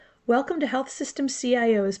Welcome to Health System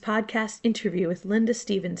CIO's podcast interview with Linda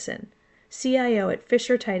Stevenson, CIO at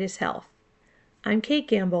Fisher-Titus Health. I'm Kate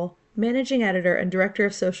Gamble, Managing Editor and Director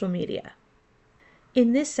of Social Media.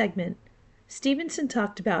 In this segment, Stevenson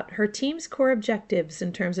talked about her team's core objectives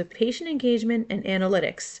in terms of patient engagement and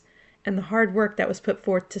analytics, and the hard work that was put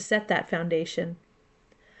forth to set that foundation,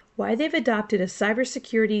 why they've adopted a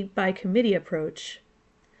cybersecurity by committee approach,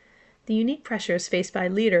 the unique pressures faced by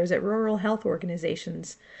leaders at rural health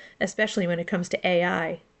organizations, especially when it comes to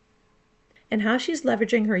AI, and how she's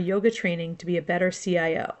leveraging her yoga training to be a better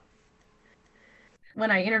CIO. When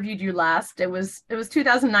I interviewed you last, it was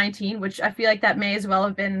 2019, which I feel like that may as well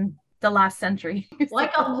have been the last century.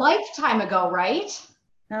 Like a lifetime ago, right?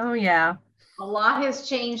 Oh, yeah. A lot has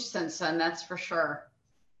changed since then, that's for sure.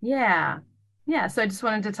 Yeah. So I just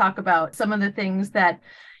wanted to talk about some of the things that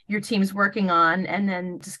your team's working on, and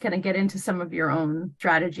then just kind of get into some of your own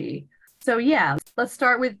strategy. So yeah, let's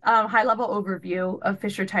start with a high-level overview of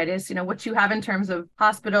Fisher-Titus, what you have in terms of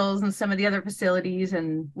hospitals and some of the other facilities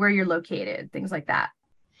and where you're located, things like that.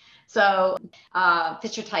 So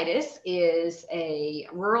Fisher-Titus is a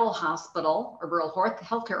rural hospital, a rural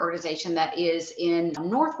healthcare organization that is in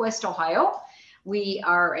Northwest Ohio. We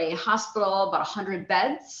are a hospital, about 100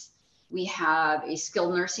 beds. We have a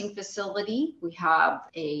skilled nursing facility. We have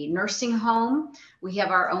a nursing home. We have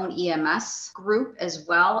our own EMS group as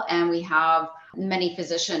well. And we have many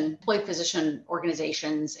employed physician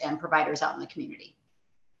organizations and providers out in the community.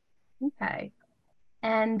 Okay.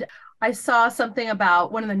 And I saw something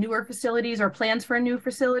about one of the newer facilities or plans for new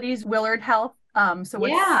facilities, Willard Health.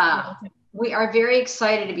 We are very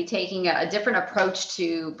excited to be taking a different approach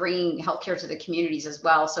to bringing healthcare to the communities as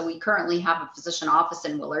well. So we currently have a physician office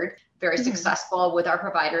in Willard, very successful with our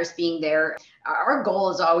providers being there. Our goal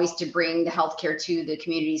is always to bring the healthcare to the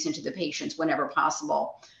communities and to the patients whenever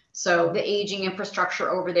possible. So the aging infrastructure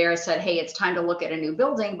over there said, hey, it's time to look at a new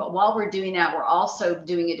building. But while we're doing that, we're also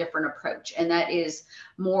doing a different approach. And that is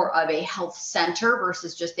more of a health center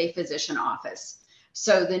versus just a physician office.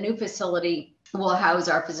 So the new facility will house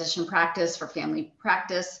our physician practice for family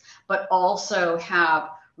practice, but also have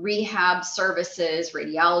rehab services,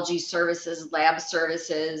 radiology services, lab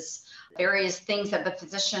services, various things that the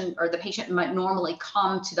physician or the patient might normally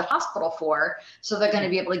come to the hospital for. So they're going to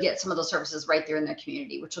be able to get some of those services right there in their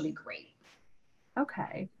community, which will be great.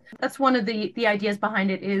 Okay. That's one of the ideas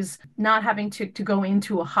behind it, is not having to go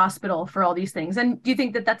into a hospital for all these things. And do you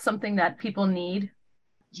think that that's something that people need?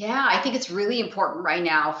 Yeah, I think it's really important right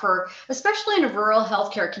now especially in a rural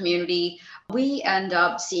healthcare community. We end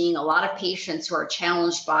up seeing a lot of patients who are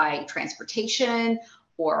challenged by transportation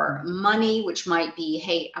or money, which might be,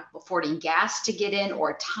 hey, I'm affording gas to get in,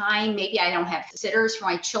 or time. Maybe I don't have sitters for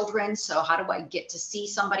my children. So how do I get to see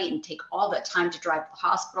somebody and take all that time to drive to the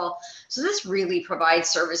hospital? So this really provides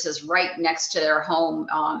services right next to their home.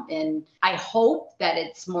 And I hope that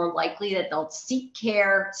it's more likely that they'll seek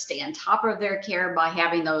care, stay on top of their care by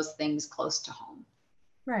having those things close to home.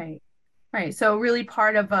 Right. So really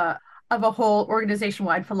part of a whole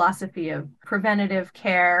organization-wide philosophy of preventative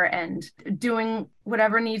care and doing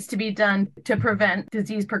whatever needs to be done to prevent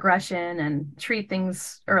disease progression and treat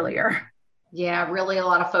things earlier. Yeah, really a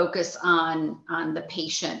lot of focus on the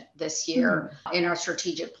patient this year in our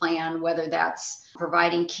strategic plan, whether that's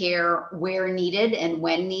providing care where needed and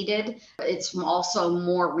when needed. It's also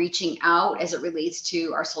more reaching out as it relates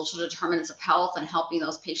to our social determinants of health and helping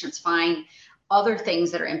those patients find other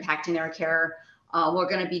things that are impacting their care. We're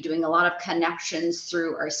going to be doing a lot of connections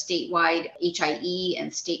through our statewide HIE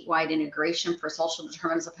and statewide integration for social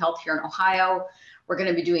determinants of health here in Ohio. We're going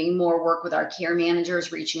to be doing more work with our care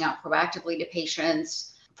managers, reaching out proactively to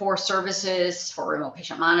patients for services, for remote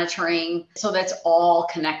patient monitoring. So that's all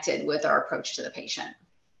connected with our approach to the patient.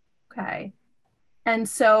 Okay. And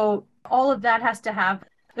so all of that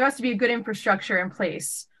there has to be a good infrastructure in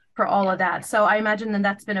place for all of that. So I imagine that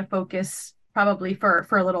that's been a focus probably for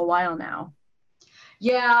a little while now.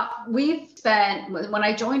 Yeah, when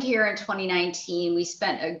I joined here in 2019, we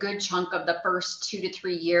spent a good chunk of the first 2 to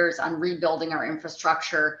 3 years on rebuilding our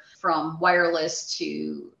infrastructure, from wireless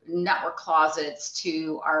to network closets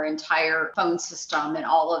to our entire phone system. And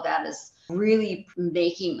all of that is really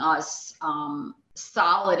making us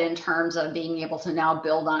solid in terms of being able to now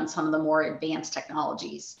build on some of the more advanced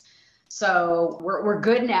technologies. So we're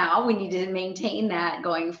good now. We need to maintain that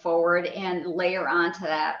going forward and layer onto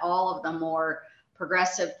that all of the more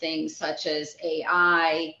progressive things such as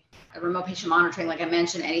AI, remote patient monitoring, like I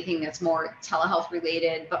mentioned, anything that's more telehealth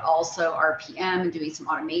related, but also RPM and doing some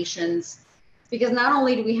automations. Because not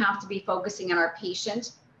only do we have to be focusing on our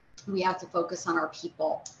patient, we have to focus on our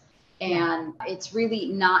people. And it's really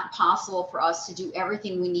not possible for us to do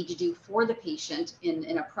everything we need to do for the patient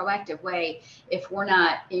in a proactive way if we're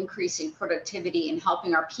not increasing productivity and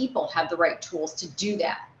helping our people have the right tools to do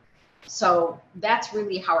that. So that's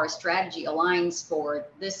really how our strategy aligns for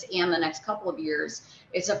this and the next couple of years.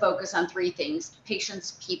 It's a focus on three things: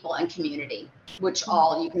 patients, people, and community, which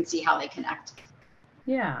all you can see how they connect.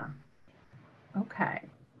 Yeah. Okay.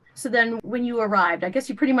 So then when you arrived, I guess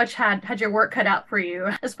you pretty much had your work cut out for you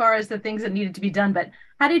as far as the things that needed to be done. But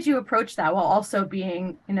how did you approach that while also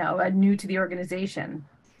being, new to the organization?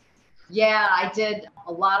 Yeah, I did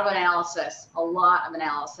a lot of analysis,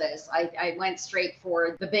 I went straight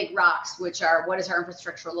for the big rocks, which are: what does our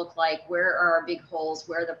infrastructure look like? Where are our big holes?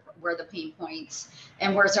 Where are the pain points?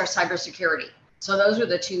 And where's our cybersecurity? So those were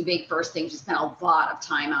the two big first things we spent a lot of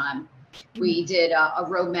time on. We did a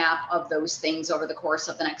roadmap of those things over the course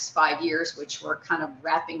of the next 5 years, which we're kind of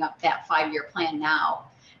wrapping up that 5-year plan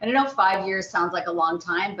now. And I know 5 years sounds like a long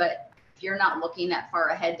time, but if you're not looking that far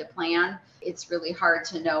ahead to plan, it's really hard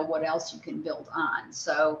to know what else you can build on.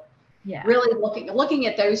 So really looking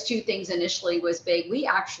at those two things initially was big. We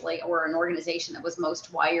actually were an organization that was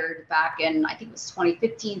most wired back in, I think it was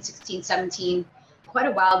 2015, 16, 17. Quite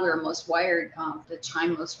a while we were most wired, the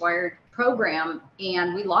Chime Most Wired program,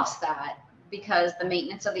 and we lost that because the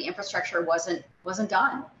maintenance of the infrastructure wasn't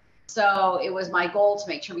done. So it was my goal to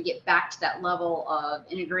make sure we get back to that level of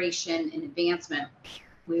integration and advancement.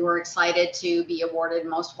 We were excited to be awarded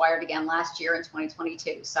Most Wired again last year in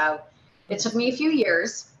 2022. So it took me a few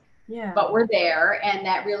years, but we're there. And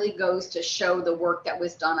that really goes to show the work that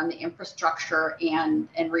was done on the infrastructure and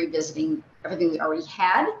revisiting everything we already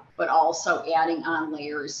had, but also adding on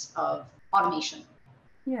layers of automation.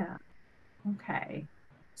 Yeah. Okay.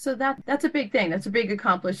 So that's a big thing. That's a big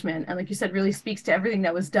accomplishment. And like you said, really speaks to everything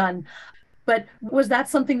that was done. But was that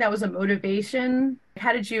something that was a motivation?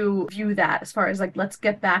 How did you view that as far as like, let's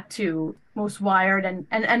get back to Most Wired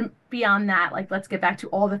and beyond that, like, let's get back to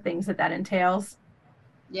all the things that entails?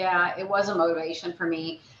 Yeah, it was a motivation for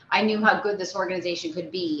me. I knew how good this organization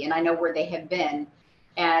could be, and I know where they have been.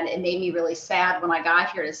 And it made me really sad when I got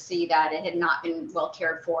here to see that it had not been well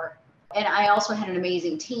cared for. And I also had an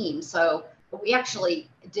amazing team. So we actually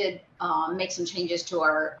did make some changes to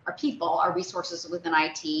our people, our resources within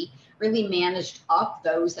IT, really managed up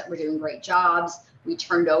those that were doing great jobs. We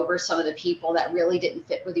turned over some of the people that really didn't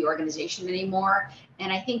fit with the organization anymore.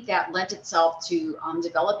 And I think that lent itself to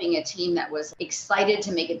developing a team that was excited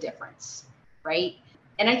to make a difference, right?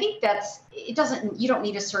 And I think you don't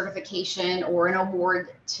need a certification or an award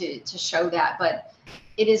to show that, but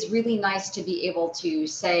it is really nice to be able to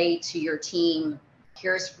say to your team,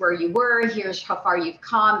 here's where you were, here's how far you've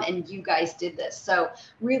come, and you guys did this. So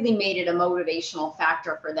really made it a motivational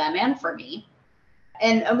factor for them and for me.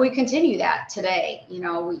 And we continue that today.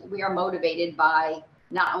 We are motivated by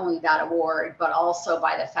not only that award, but also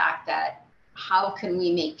by the fact that how can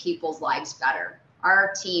we make people's lives better?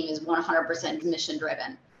 Our team is 100% mission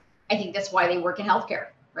driven. I think that's why they work in healthcare,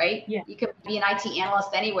 right? Yeah. You can be an IT analyst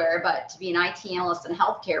anywhere, but to be an IT analyst in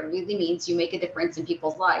healthcare really means you make a difference in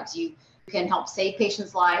people's lives. You can help save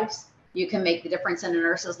patients' lives. You can make the difference in a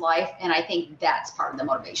nurse's life. And I think that's part of the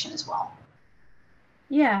motivation as well.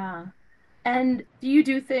 Yeah. And do you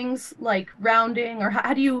do things like rounding, or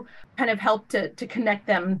how do you kind of help to connect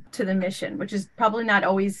them to the mission, which is probably not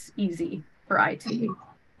always easy for IT?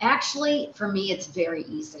 Actually, for me, it's very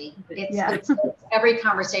easy. It's every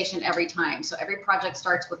conversation every time. So every project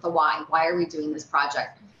starts with the why. Why are we doing this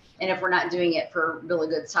project? And if we're not doing it for really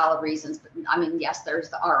good, solid reasons, yes, there's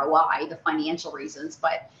the ROI, the financial reasons,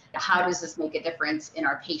 but how does this make a difference in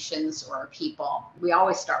our patients or our people? We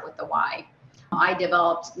always start with the why.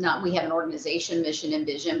 We have an organization mission and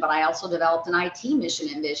vision, but I also developed an IT mission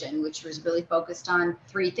and vision, which was really focused on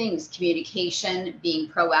three things: communication, being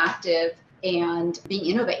proactive, and being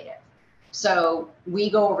innovative. So we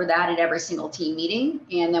go over that at every single team meeting.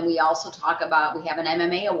 And then we also talk about, we have an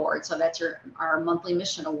MMA award. So that's our monthly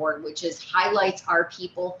mission award, which highlights our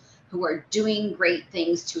people who are doing great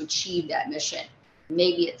things to achieve that mission.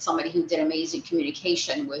 Maybe it's somebody who did amazing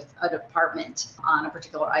communication with a department on a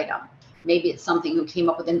particular item. Maybe it's something who came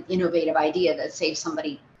up with an innovative idea that saved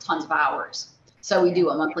somebody tons of hours. So we do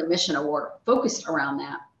a monthly mission award focused around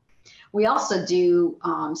that. We also do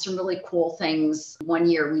some really cool things. One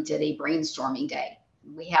year we did a brainstorming day.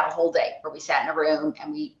 We had a whole day where we sat in a room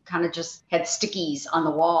and we kind of just had stickies on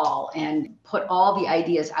the wall and put all the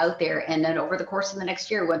ideas out there. And then over the course of the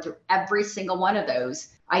next year, we went through every single one of those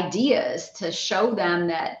ideas to show them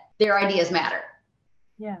that their ideas matter.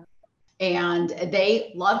 Yeah. And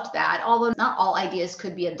they loved that. Although not all ideas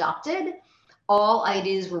could be adopted, all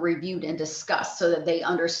ideas were reviewed and discussed so that they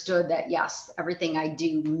understood that, yes, everything I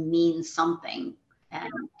do means something and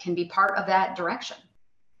can be part of that direction.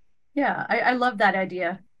 Yeah, I love that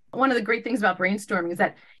idea. One of the great things about brainstorming is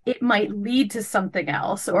that it might lead to something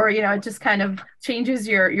else, or, it just kind of changes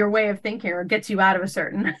your way of thinking or gets you out of a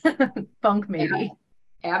certain funk, maybe.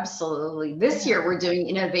 Yeah, absolutely. This year we're doing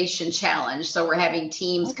innovation challenge. So we're having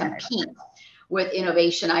teams compete with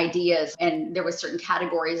innovation ideas, and there was certain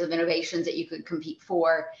categories of innovations that you could compete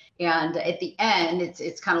for. And at the end,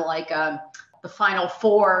 it's kind of like the final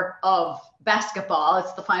four of basketball.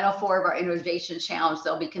 It's the final four of our innovation challenge.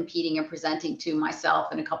 They'll be competing and presenting to myself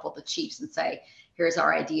and a couple of the chiefs and say, here's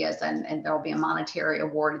our ideas. And there'll be a monetary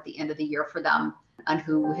award at the end of the year for them on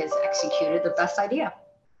who has executed the best idea.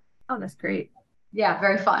 Oh, that's great. Yeah,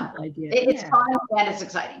 very fun. It's fun and it's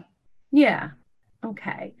exciting. Yeah.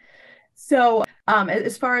 Okay. So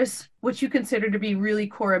as far as what you consider to be really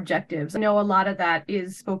core objectives, I know a lot of that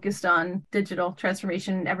is focused on digital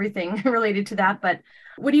transformation and everything related to that, but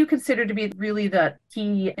what do you consider to be really the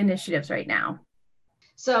key initiatives right now?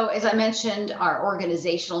 So as I mentioned, our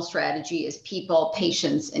organizational strategy is people,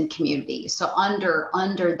 patients, and community. So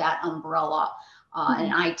under that umbrella,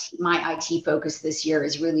 and my IT focus this year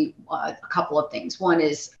is really a couple of things. One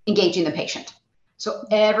is engaging the patient. So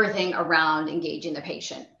everything around engaging the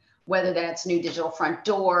patient, whether that's new digital front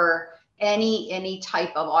door, any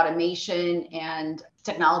type of automation and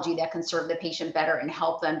technology that can serve the patient better and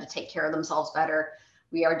help them to take care of themselves better.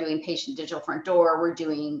 We are doing patient digital front door. We're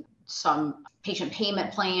doing some patient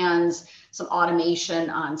payment plans, some automation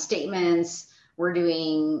on statements. We're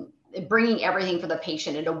bringing everything for the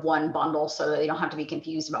patient into one bundle so that they don't have to be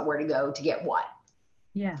confused about where to go to get what.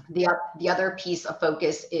 Yeah. The other piece of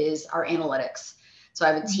focus is our analytics. So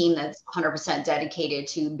I have a team that's 100% dedicated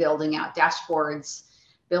to building out dashboards,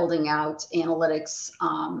 building out analytics,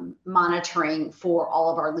 monitoring for all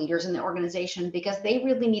of our leaders in the organization, because they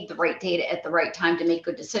really need the right data at the right time to make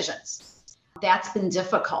good decisions. That's been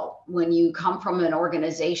difficult when you come from an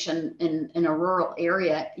organization in a rural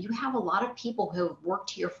area. You have a lot of people who have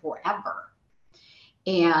worked here forever.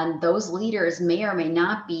 And those leaders may or may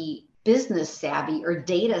not be business savvy or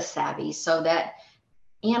data savvy, so that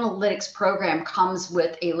analytics program comes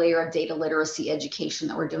with a layer of data literacy education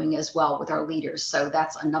that we're doing as well with our leaders. So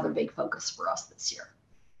that's another big focus for us this year.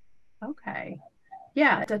 Okay.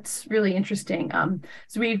 Yeah, that's really interesting.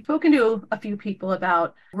 So we've spoken to a few people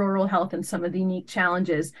about rural health and some of the unique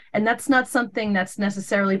challenges, and that's not something that's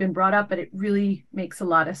necessarily been brought up, but it really makes a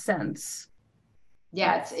lot of sense.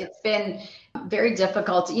 Yeah, it's been very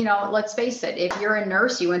difficult. Let's face it, if you're a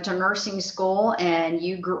nurse, you went to nursing school and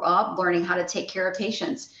you grew up learning how to take care of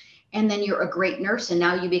patients, and then you're a great nurse and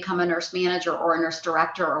now you become a nurse manager or a nurse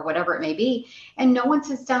director or whatever it may be, and no one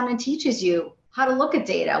sits down and teaches you how to look at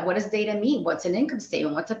data. What does data mean? What's an income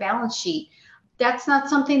statement? What's a balance sheet? That's not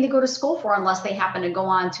something to go to school for unless they happen to go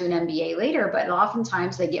on to an MBA later, but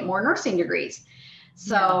oftentimes they get more nursing degrees.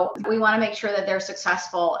 So we want to make sure that they're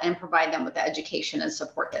successful and provide them with the education and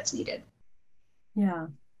support that's needed. Yeah.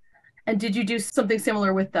 And did you do something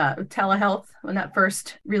similar with telehealth when that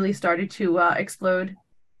first really started to explode?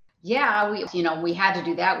 Yeah, we had to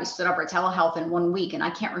do that. We stood up our telehealth in 1 week. And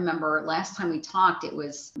I can't remember last time we talked,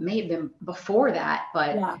 may have been before that.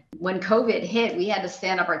 But when COVID hit, we had to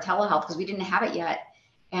stand up our telehealth because we didn't have it yet.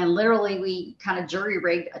 And literally, we kind of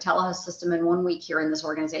jury-rigged a telehealth system in 1 week here in this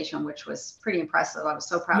organization, which was pretty impressive. I was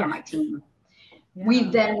so proud of my team. Yeah. We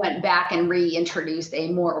then went back and reintroduced a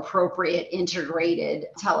more appropriate integrated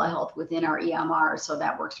telehealth within our EMR. So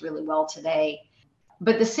that works really well today.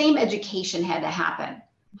 But the same education had to happen.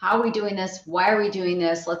 How are we doing this? Why are we doing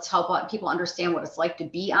this? Let's help people understand what it's like to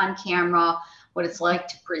be on camera, what it's like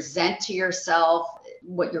to present to yourself,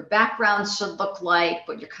 what your background should look like,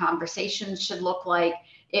 what your conversations should look like.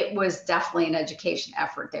 It was definitely an education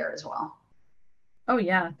effort there as well. Oh,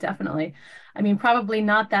 yeah, definitely. I mean, probably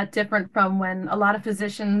not that different from when a lot of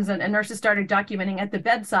physicians and nurses started documenting at the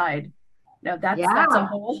bedside. That's a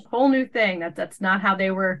whole new thing. That's not how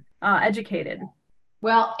they were educated.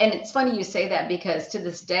 Well, and it's funny you say that because to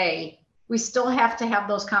this day, we still have to have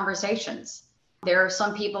those conversations. There are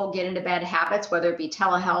some people get into bad habits, whether it be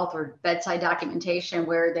telehealth or bedside documentation,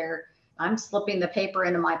 where I'm slipping the paper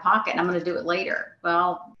into my pocket and I'm going to do it later.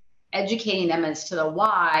 Well, educating them as to the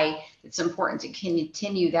why it's important to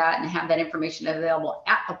continue that and have that information available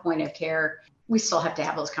at the point of care. We still have to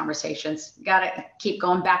have those conversations. Got to keep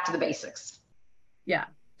going back to the basics. Yeah,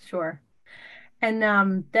 sure. And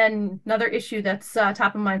then another issue that's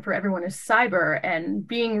top of mind for everyone is cyber, and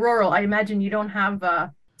being rural. I imagine you don't have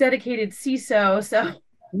a dedicated CISO. So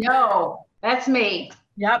no, that's me.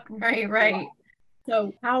 Yep. Right.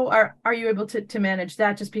 So how are you able to manage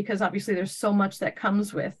that? Just because obviously there's so much that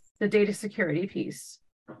comes with the data security piece.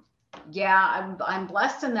 Yeah, I'm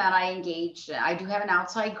blessed in that I do have an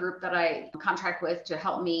outside group that I contract with to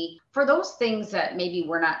help me for those things that maybe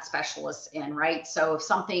we're not specialists in, right? So if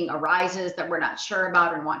something arises that we're not sure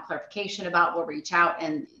about and want clarification about, we'll reach out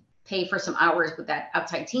and pay for some hours with that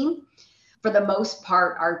outside team. For the most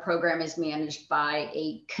part, our program is managed by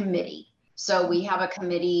a committee. So we have a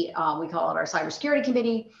committee, we call it our cybersecurity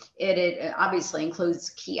committee. It obviously includes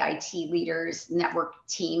key IT leaders, network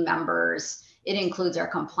team members. It includes our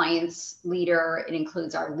compliance leader. It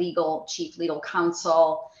includes our chief legal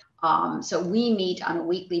counsel. So we meet on a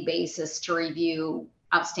weekly basis to review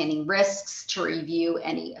outstanding risks, to review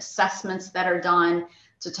any assessments that are done,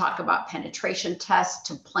 to talk about penetration tests,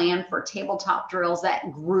 to plan for tabletop drills.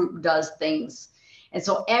 That group does things. And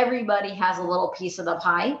so everybody has a little piece of the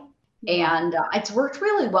pie. And it's worked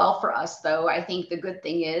really well for us, though. I think the good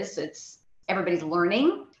thing is everybody's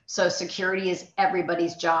learning. So security is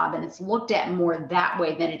everybody's job, and it's looked at more that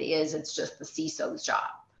way than it's just the CISO's job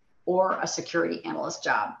or a security analyst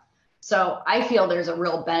job. So I feel there's a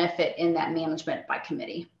real benefit in that management by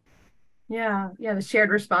committee. Yeah, the shared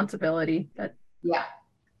responsibility. Yeah.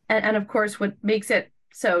 And of course, what makes it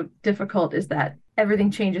so difficult is that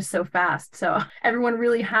everything changes so fast. So everyone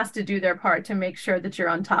really has to do their part to make sure that you're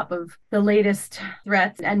on top of the latest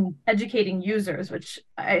threats and educating users, which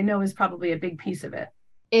I know is probably a big piece of it.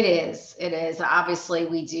 It is. Obviously,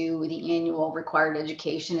 we do the annual required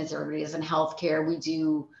education as everybody is in healthcare. We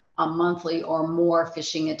do a monthly or more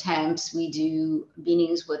phishing attempts. We do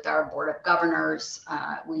meetings with our board of governors.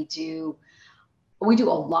 We do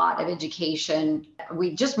a lot of education.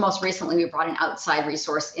 We just most recently, we brought an outside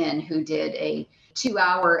resource in who did a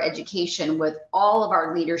 2-hour education with all of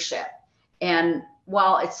our leadership. And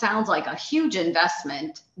while it sounds like a huge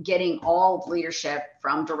investment, getting all leadership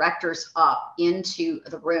from directors up into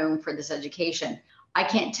the room for this education, I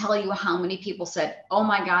can't tell you how many people said, oh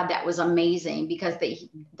my God, that was amazing, because the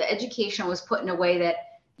education was put in a way that,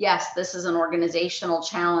 yes, this is an organizational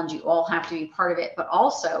challenge. You all have to be part of it, but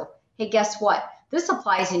also, hey, guess what? This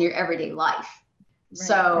applies in your everyday life. Right.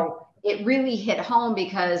 So it really hit home,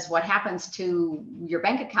 because what happens to your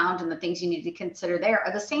bank account and the things you need to consider there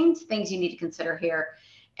are the same things you need to consider here.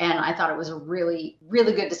 And I thought it was a really,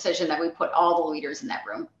 really good decision that we put all the leaders in that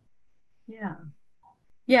room.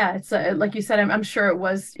 Yeah, it's like you said, I'm sure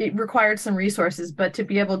it required some resources, but to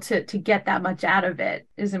be able to get that much out of it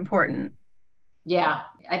is important. Yeah,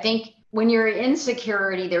 I think when you're in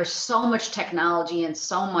security, there's so much technology and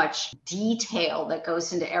so much detail that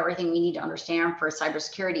goes into everything we need to understand for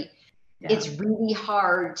cybersecurity. Yeah. It's really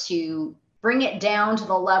hard to bring it down to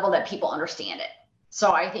the level that people understand it.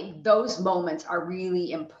 So I think those moments are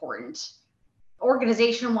really important,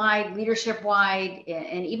 organization-wide, leadership-wide,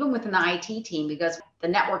 and even within the IT team, because the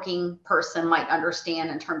networking person might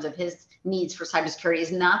understand in terms of his needs for cybersecurity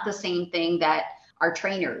is not the same thing that our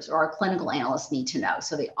trainers or our clinical analysts need to know.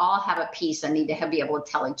 So they all have a piece and need to be able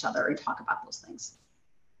to tell each other and talk about those things.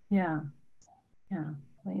 Yeah,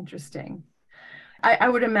 really interesting. I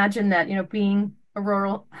would imagine that, being a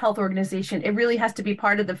rural health organization, it really has to be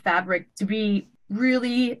part of the fabric to be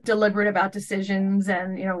really deliberate about decisions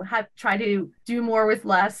and, try to do more with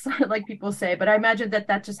less, like people say. But I imagine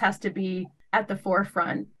that just has to be at the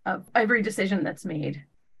forefront of every decision that's made.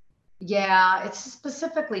 Yeah, it's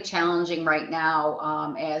specifically challenging right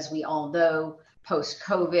now, as we all know,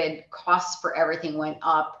 post-COVID, costs for everything went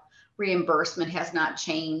up. Reimbursement has not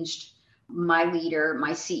changed. My leader,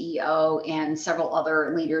 my CEO, and several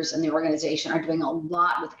other leaders in the organization are doing a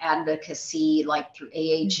lot with advocacy, like through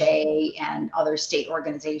AHA and other state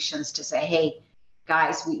organizations, to say, hey,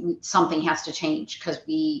 guys, something has to change, because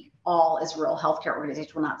we all, as a rural healthcare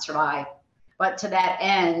organization, will not survive. But to that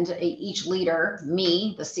end, each leader,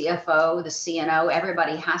 me, the CFO, the CNO,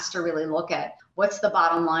 everybody has to really look at what's the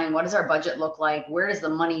bottom line, what does our budget look like, where does the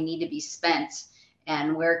money need to be spent,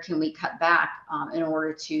 and where can we cut back in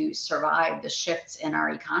order to survive the shifts in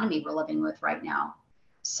our economy we're living with right now.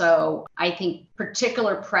 So I think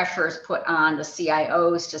particular pressure is put on the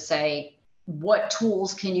CIOs to say, what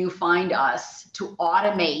tools can you find us to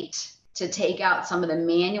automate, to take out some of the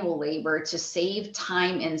manual labor, to save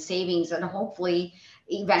time and savings, and hopefully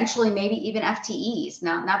eventually maybe even FTEs.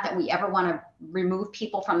 Now, not that we ever want to remove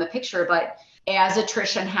people from the picture, but as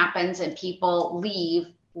attrition happens and people leave,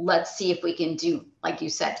 let's see if we can do, like you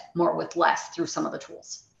said, more with less through some of the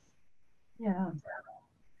tools. Yeah.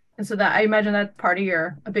 And so that, I imagine that's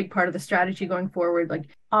a big part of the strategy going forward, like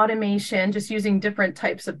automation, just using different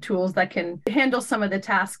types of tools that can handle some of the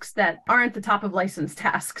tasks that aren't the top of license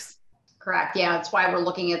tasks. Correct. Yeah, that's why we're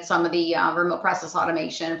looking at some of the remote process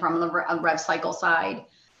automation from the rev cycle side,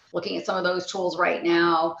 looking at some of those tools right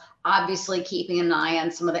now, obviously keeping an eye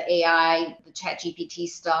on some of the AI, the chat GPT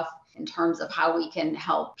stuff in terms of how we can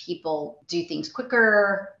help people do things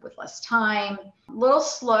quicker with less time. A little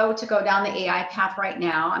slow to go down the AI path right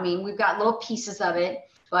now. I mean, we've got little pieces of it,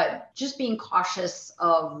 but just being cautious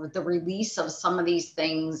of the release of some of these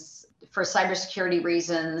things for cybersecurity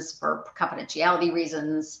reasons, for confidentiality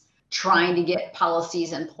reasons, trying to get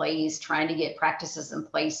policies in place, trying to get practices in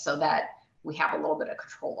place so that we have a little bit of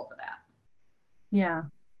control over that. Yeah.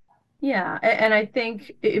 Yeah. And I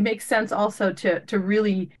think it makes sense also to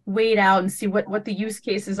really wait out and see what the use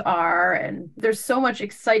cases are. And there's so much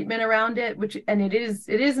excitement around it, and it is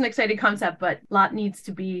an exciting concept, but a lot needs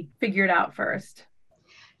to be figured out first.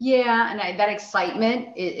 Yeah. And that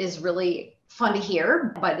excitement is really fun to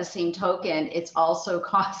hear. By the same token, it's also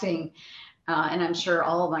causing, and I'm sure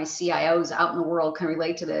all of my CIOs out in the world can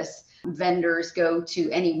relate to this. Vendors go to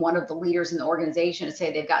any one of the leaders in the organization and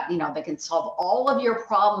say they've got, they can solve all of your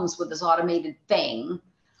problems with this automated thing,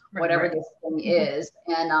 whatever this thing is.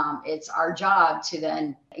 And it's our job to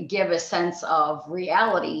then give a sense of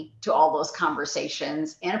reality to all those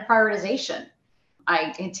conversations and a prioritization. I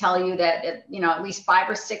can tell you that, at least 5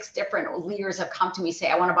 or 6 different leaders have come to me say,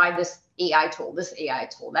 I want to buy this AI tool, that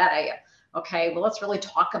AI. Okay, well, let's really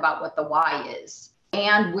talk about what the why is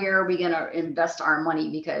and where are we going to invest our money,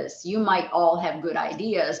 because you might all have good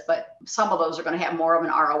ideas, but some of those are going to have more of an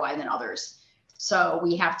ROI than others. So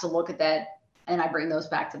we have to look at that, and I bring those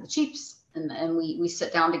back to the chiefs, and we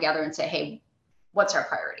sit down together and say, hey, what's our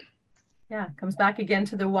priority? Yeah, comes back again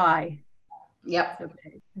to the why. Yep,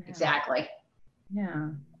 okay. Exactly.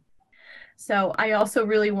 Yeah. So I also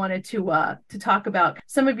really wanted to talk about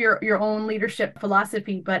some of your own leadership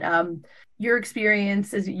philosophy, but your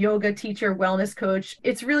experience as a yoga teacher, wellness coach.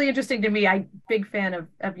 It's really interesting to me. I'm a big fan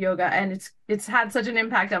of yoga, and it's had such an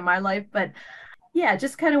impact on my life. But yeah,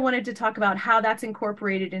 just kind of wanted to talk about how that's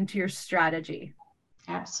incorporated into your strategy.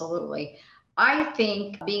 Absolutely. I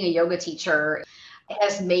think being a yoga teacher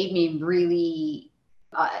has made me really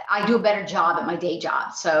I do a better job at my day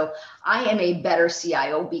job. So I am a better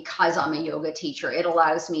CIO because I'm a yoga teacher. It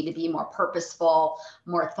allows me to be more purposeful,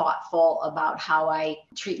 more thoughtful about how I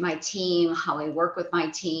treat my team, how I work with my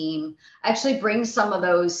team. I actually bring some of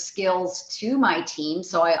those skills to my team.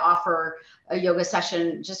 So I offer a yoga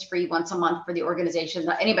session just free once a month for the organization.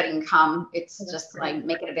 Anybody can come. It's just like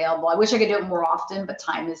make it available. I wish I could do it more often, but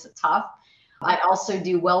time is tough. I also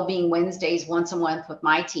do Wellbeing Wednesdays once a month with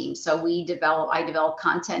my team. So I develop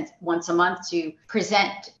content once a month to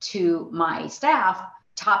present to my staff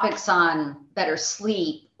topics on better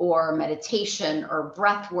sleep or meditation or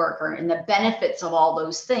breath work and the benefits of all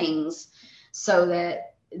those things, so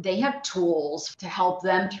that they have tools to help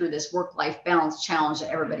them through this work-life balance challenge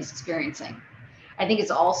that everybody's experiencing. I think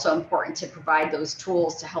it's also important to provide those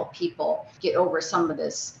tools to help people get over some of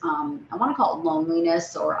this, I want to call it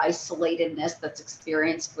loneliness or isolatedness that's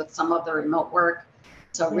experienced with some of the remote work.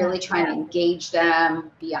 So really trying to engage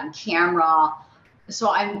them, be on camera.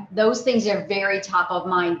 So those things are very top of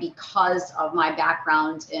mind because of my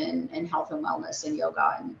background in health and wellness and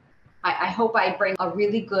yoga. And I hope I bring a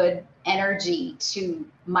really good energy to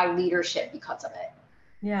my leadership because of it.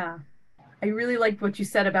 Yeah. I really liked what you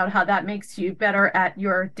said about how that makes you better at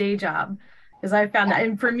your day job, because I found that,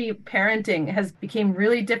 and for me, parenting has became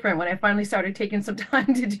really different when I finally started taking some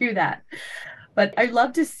time to do that. But I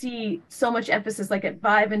love to see so much emphasis, like at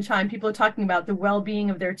Vibe and Chime, people are talking about the well-being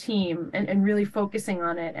of their team and really focusing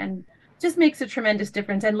on it, and just makes a tremendous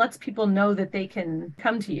difference and lets people know that they can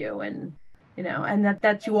come to you and, and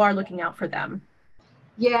that you are looking out for them.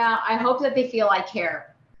 Yeah, I hope that they feel I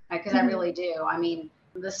care, because I really do. I mean,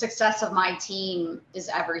 the success of my team is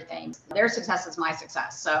everything. Their success is my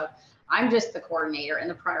success. So I'm just the coordinator and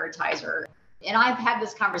the prioritizer. And I've had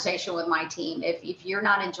this conversation with my team. If you're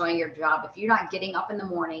not enjoying your job, if you're not getting up in the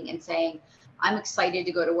morning and saying, I'm excited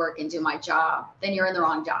to go to work and do my job, then you're in the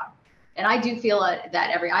wrong job. And I do feel that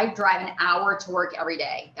I drive an hour to work every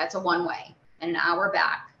day. That's a one way, and an hour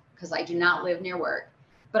back, because I do not live near work.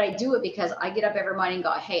 But I do it because I get up every morning and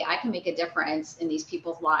go, hey, I can make a difference in these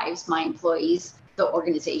people's lives, my employees, the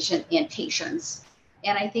organization, and patients.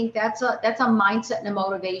 And I think that's a mindset and a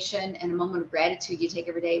motivation and a moment of gratitude you take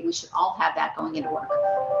every day. We should all have that going into work.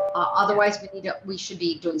 Otherwise, we should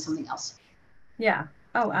be doing something else. Yeah.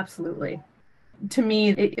 Oh, absolutely. To me,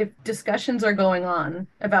 if discussions are going on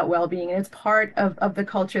about well-being and it's part of the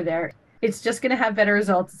culture there, it's just going to have better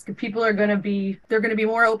results. People are going to be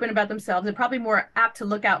more open about themselves and probably more apt to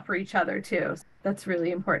look out for each other too. That's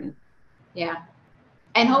really important. Yeah.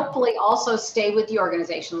 And hopefully also stay with the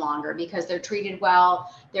organization longer because they're treated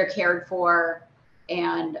well, they're cared for,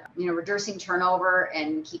 and reducing turnover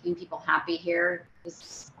and keeping people happy here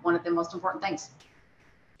is one of the most important things.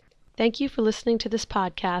 Thank you for listening to this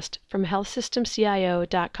podcast from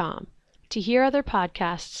healthsystemcio.com. To hear other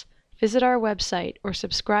podcasts, visit our website or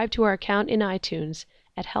subscribe to our account in iTunes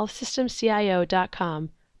at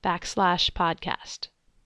healthsystemcio.com/podcast.